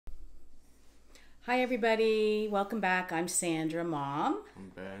Hi, everybody. Welcome back. I'm Sandra, mom. I'm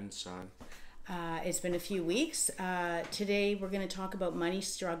Ben, son. It's been a few weeks. Today, we're going to talk about money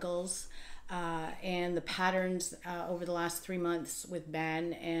struggles and the patterns over the last 3 months with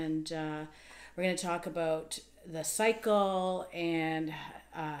Ben. And we're going to talk about the cycle and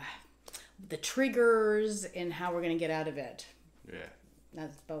the triggers and how we're going to get out of it. Yeah.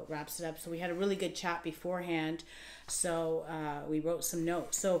 That about wraps it up. So we had a really good chat beforehand. So we wrote some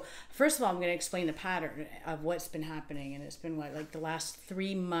notes. So first of all, I'm going to explain the pattern of what's been happening, and it's been like the last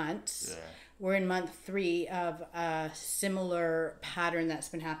 3 months. Yeah. We're in month 3 of a similar pattern that's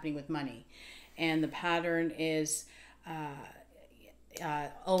been happening with money, and the pattern is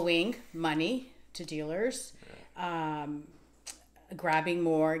owing money to dealers, grabbing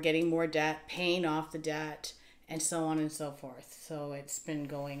more, getting more debt, paying off the debt, and so on and so forth. So it's been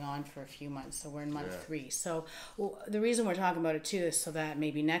going on for a few months. So we're in month Yeah. 3. So the reason we're talking about it too is so that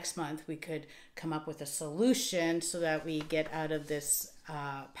maybe next month we could come up with a solution so that we get out of this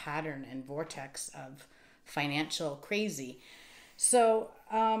pattern and vortex of financial crazy. So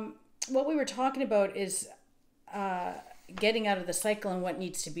what we were talking about is getting out of the cycle and what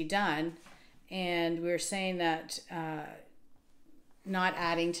needs to be done. And we were saying that not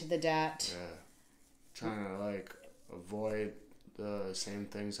adding to the debt. Yeah. Trying to avoid the same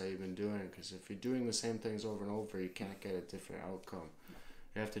things that you've been doing, because if you're doing the same things over and over, you can't get a different outcome.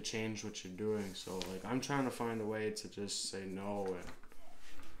 You have to change what you're doing. So I'm trying to find a way to just say no and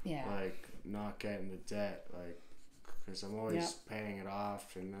Yeah. not get in the debt, because I'm always paying it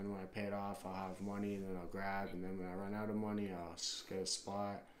off, and then when I pay it off, I'll have money, and then I'll grab, and then when I run out of money, I'll get a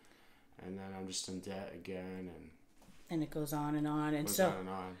spot, and then I'm just in debt again, And it goes on and on. And goes so on and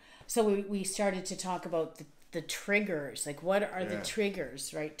on. so we started to talk about the triggers. Like, what are the Yeah.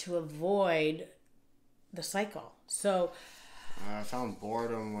 triggers, right, to avoid the cycle? So I found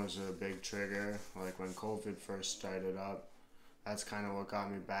boredom was a big trigger. Like when COVID first started up, that's kind of what got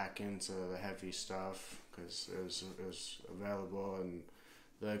me back into the heavy stuff, because it was available, and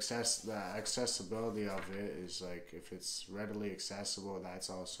the accessibility of it is like, if it's readily accessible, that's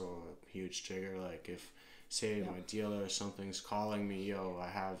also a huge trigger. Like if, say, my dealer or something's calling me, yo, I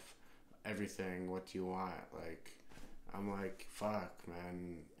have everything. What do you want? Like, I'm like, fuck,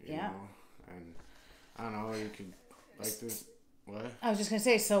 man. You Yeah. know, and I don't know. You could this. What? I was just gonna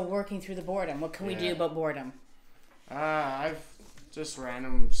say, so working through the boredom, what can we do Yeah. about boredom? I've just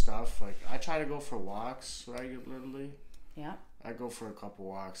random stuff. Like I try to go for walks regularly. Yeah. I go for a couple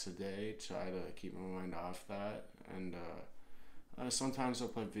walks a day. Try to keep my mind off that, and sometimes I'll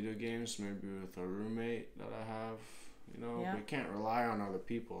play video games, maybe with a roommate that I have. You know, Yeah. we can't rely on other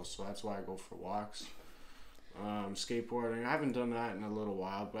people, so that's why I go for walks. Skateboarding. I haven't done that in a little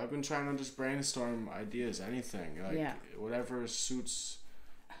while, but I've been trying to just brainstorm ideas, anything, Yeah. whatever suits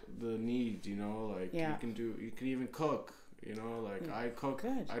the need. You know, Yeah. you can even cook. You know, I cook.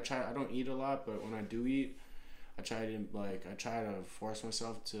 Good. I don't eat a lot, but when I do eat, I try to force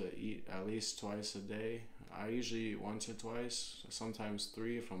myself to eat at least twice a day. I usually eat once or twice, sometimes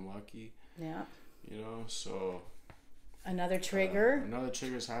 3 if I'm lucky. Yeah. You know, so Another trigger. another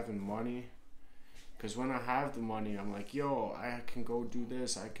trigger is having money. Because when I have the money, I'm like, yo, I can go do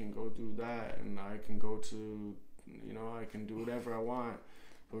this, I can go do that, and I can go to, I can do whatever I want.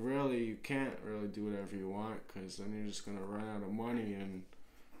 But really, you can't really do whatever you want, because then you're just going to run out of money, and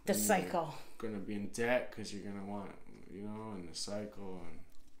The then cycle. you're going to be in debt, because you're going to want, and the cycle. And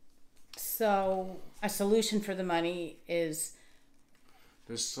So a solution for the money is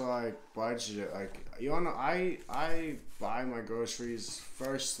just budget. I buy my groceries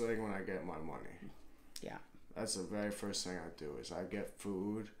first thing when I get my money. yeah, That's the very first thing I do, is I get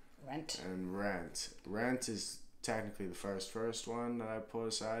food rent. and rent. Rent is technically the first one that I put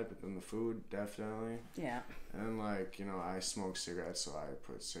aside, but then the food, definitely. Yeah. And I smoke cigarettes, so I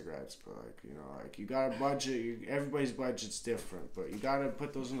put cigarettes. But you gotta budget. Everybody's budget's different, but you gotta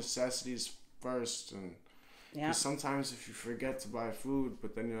put those necessities first. And Yeah. 'cause sometimes if you forget to buy food,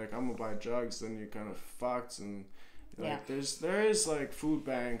 but then you're like, I'm gonna buy drugs, then you're kind of fucked. And Yeah. there is food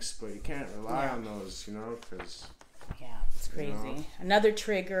banks, but you can't rely Yeah. on those, because Yeah, it's crazy. know? Another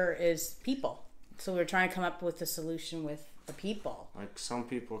trigger is people. So we're trying to come up with a solution with the people. some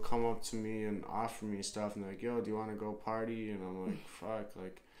people come up to me and offer me stuff, and they're like, yo, do you want to go party? And I'm like, fuck,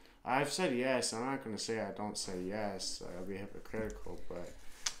 I've said yes. I'm not gonna say I don't say yes. I'll be hypocritical, but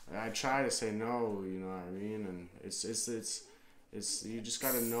I try to say no. You know what I mean? And it's you just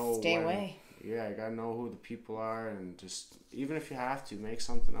gotta know. Stay away. Yeah, you gotta know who the people are, and just, even if you have to, make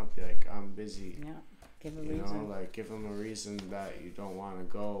something up. Be like, I'm busy. Yeah. Give a You reason. know, give them a reason that you don't want to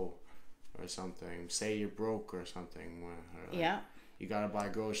go, or something. Say you're broke or something. Or Yeah. you gotta buy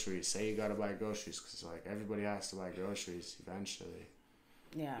groceries. Say you gotta buy groceries, because like everybody has to buy groceries eventually.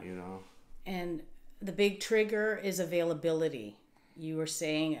 Yeah. You know. And the big trigger is availability. You were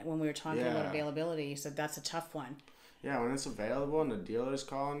saying when we were talking about availability, you said that's a tough one. Yeah, when it's available and the dealer's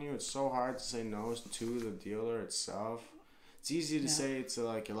calling you, it's so hard to say no to the dealer itself. It's easy to say to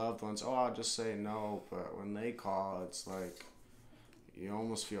like your loved ones, oh, I'll just say no, but when they call, it's like you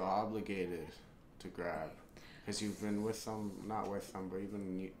almost feel obligated to grab, because you've been with them, not with them, but you've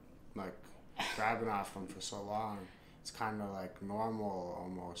been like grabbing off them for so long. It's kind of like normal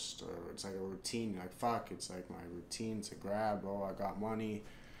almost, or it's like a routine. Like, fuck, it's like my routine to grab. Oh, I got money,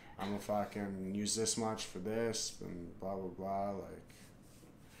 I'm gonna fucking use this much for this, and blah blah blah.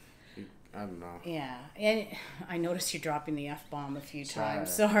 Like, I don't know. Yeah, and I noticed you dropping the F-bomb a few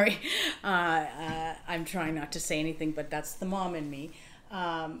times. Sorry. I'm trying not to say anything, but that's the mom in me.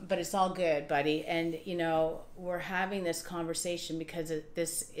 But it's all good, buddy. And, you know, we're having this conversation because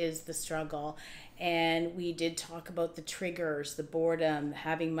this is the struggle. And we did talk about the triggers, the boredom,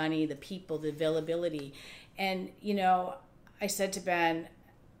 having money, the people, the availability. And, you know, I said to Ben,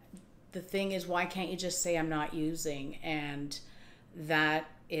 the thing is, why can't you just say I'm not using? And that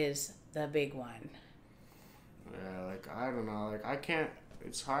is the big one. Yeah, like, I don't know. Like, I can't,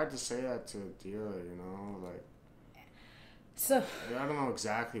 it's hard to say that to a dealer, you know? Like, so I don't know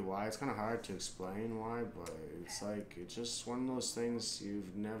exactly why. It's kind of hard to explain why, but it's like, it's just one of those things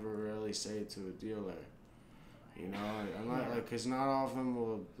you've never really say to a dealer. You know, I'm not like, because not all of them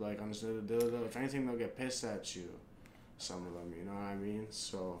will like understand the dealer. If anything, they'll get pissed at you. Some of them, you know what I mean?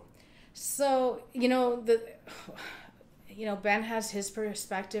 So you know, Ben has his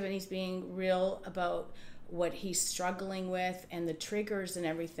perspective, and he's being real about what he's struggling with and the triggers and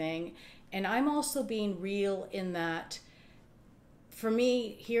everything. And I'm also being real in that, for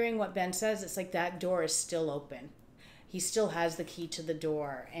me, hearing what Ben says, it's like that door is still open. He still has the key to the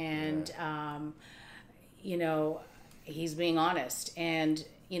door. And, you know, he's being honest. And,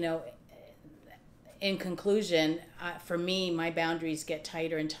 you know, in conclusion, for me, my boundaries get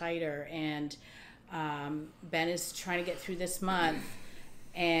tighter and tighter. And Ben is trying to get through this month.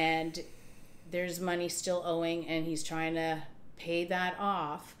 And there's money still owing, and he's trying to pay that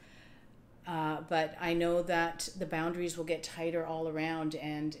off. But I know that the boundaries will get tighter all around,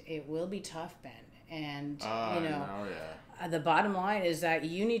 and it will be tough, Ben. And, you know, the bottom line is that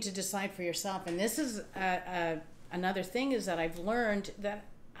you need to decide for yourself. And this is another thing, is that I've learned that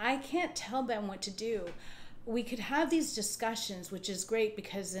I can't tell Ben what to do. We could have these discussions, which is great,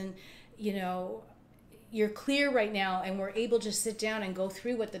 because then, you know, you're clear right now, and we're able to sit down and go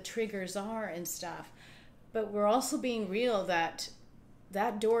through what the triggers are and stuff. But we're also being real that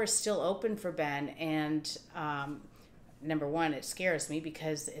door is still open for Ben. And number one, it scares me,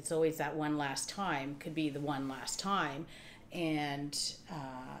 because it's always that one last time, could be the one last time. And,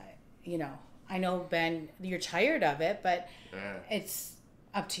 you know, I know, Ben, you're tired of it, but it's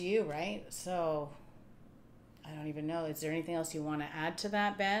up to you, right? So I don't even know. Is there anything else you want to add to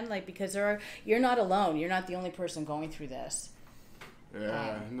that, Ben? Like, because you're not alone. You're not the only person going through this.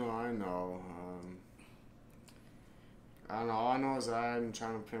 Yeah, no, I know. I don't know. All I know is that I'm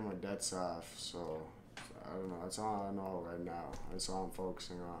trying to pay my debts off. So I don't know. That's all I know right now. That's all I'm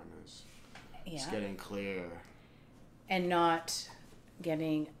focusing on, is just getting clear. And not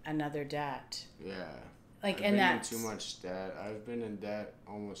getting another debt. Yeah. Like, I've been in too much debt. I've been in debt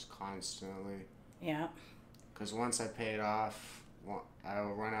almost constantly. Yeah. Because once I pay it off, I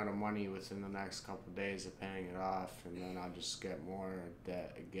will run out of money within the next couple of days of paying it off, and then I'll just get more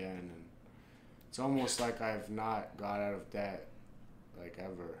debt again. And it's almost like I've not got out of debt, like,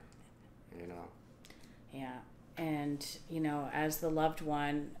 ever, you know? Yeah. And, you know, as the loved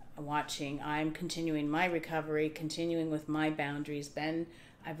one watching, I'm continuing my recovery, continuing with my boundaries. Ben,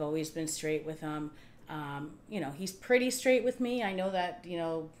 I've always been straight with him. You know, he's pretty straight with me. I know that, you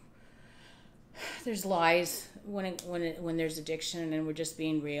know, there's lies when there's addiction, and we're just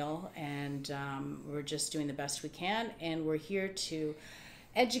being real, and we're just doing the best we can, and we're here to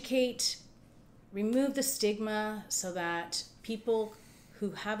educate, remove the stigma, so that people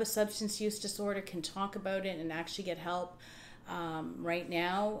who have a substance use disorder can talk about it and actually get help. Right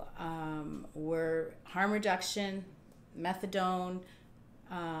now, we're harm reduction, methadone,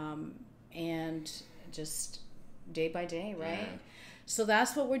 and just day by day, right? Yeah. So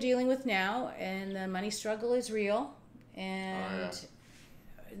that's what we're dealing with now, and the money struggle is real. And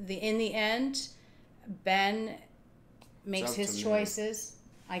in the end, Ben makes his choices.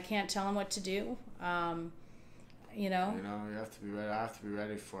 I can't tell him what to do. You know, you have to be ready. I have to be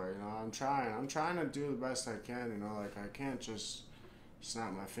ready for it. You know, I'm trying to do the best I can. You know, like, I can't just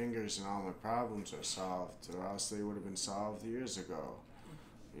snap my fingers and all my problems are solved, or else they would have been solved years ago.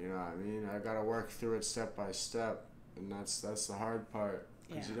 You know what I mean? I gotta work through it step by step, and that's the hard part,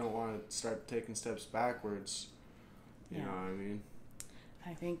 because you don't want to start taking steps backwards. You know what I mean?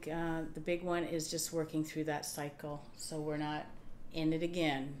 I think the big one is just working through that cycle, so we're not in it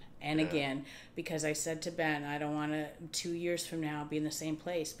again and again. Because I said to Ben, I don't want to 2 years from now be in the same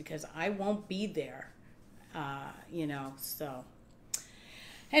place, because I won't be there. You know, so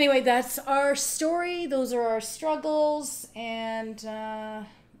anyway, that's our story. Those are our struggles, and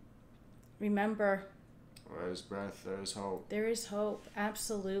remember, Where is breath, there is hope. there is hope.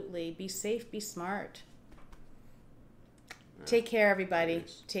 Absolutely. Be safe, be smart. Take care, everybody.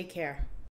 Take care.